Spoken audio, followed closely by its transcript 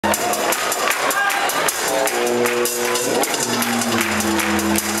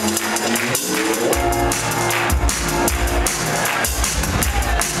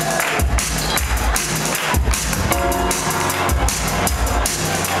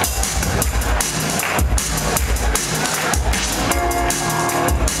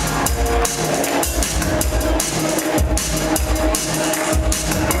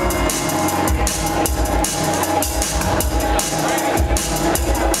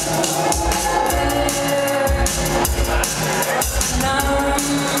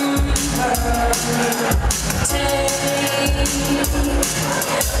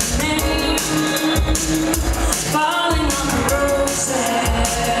Falling on the roses,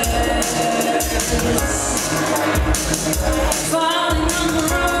 falling on the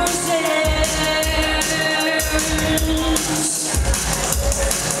roses,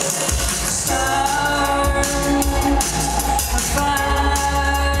 stars of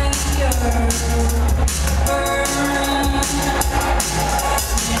fire burn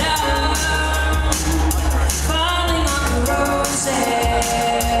it out, falling on the roses.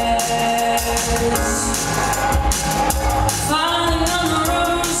 Falling on the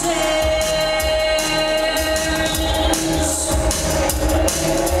roses.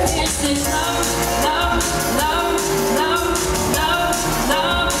 Is this love, love, love, love, love,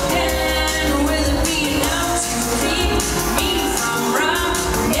 love again? Will it be enough to keep me from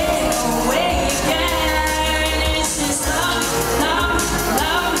running away again? Is this love, love,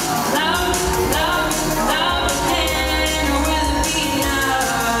 love, love, love, love again? Will it be enough?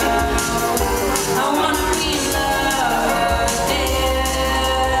 I wanna be loved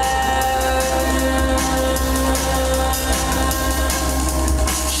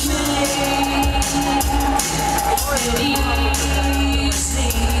easy,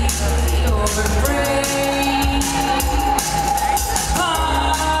 your brain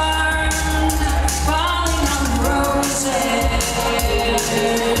hard, falling on roses,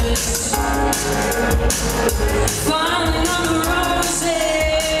 falling on the roses.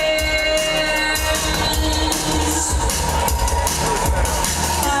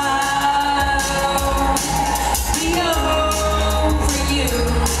 I'll be over you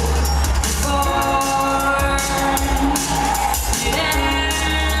before it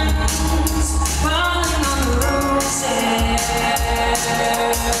ends, falling on the roses,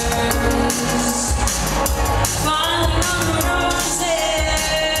 falling on the roses.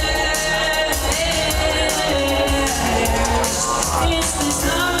 Is this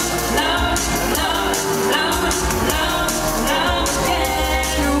love, love, love, love, love, love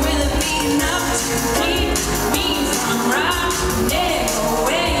again? Or will it be enough to keep me from running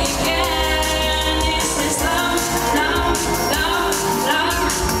away again? Is this love, love, love, love,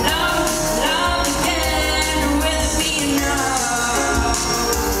 love, love again? Or will it be enough?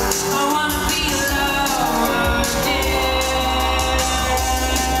 I wanna be loved again.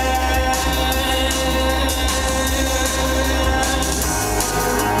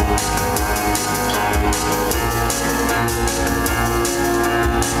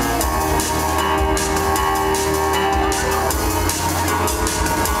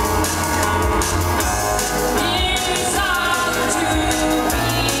 It's hard to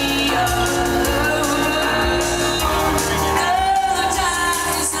be alone. Other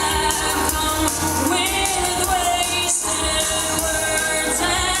times have come with wasted words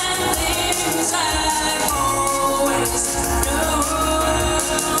and things I've always known.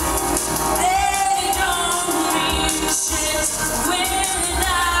 They don't mean shit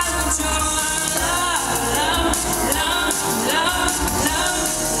without your love, love, love, love,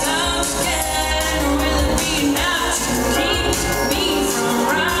 love again. Will it be enough to keep me from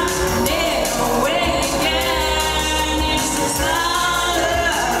running away again? Is this love,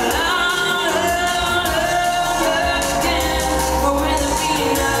 love, love, love again? Or will it be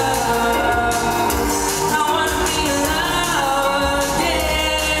enough? I wanna be loved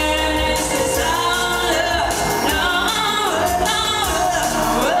again. Is this love, love, love,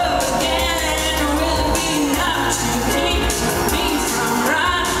 love again? Or will it be enough to keep me from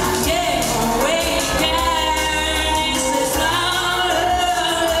running away again? Is this love,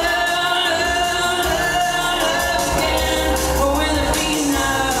 love, love again? Or will it be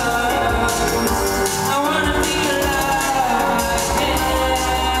enough? I wanna be loved again.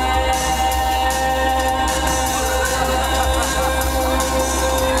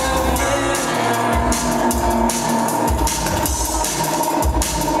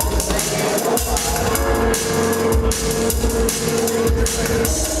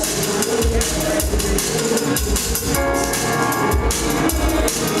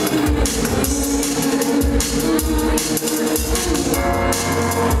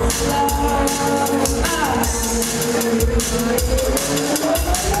 Love, Yes.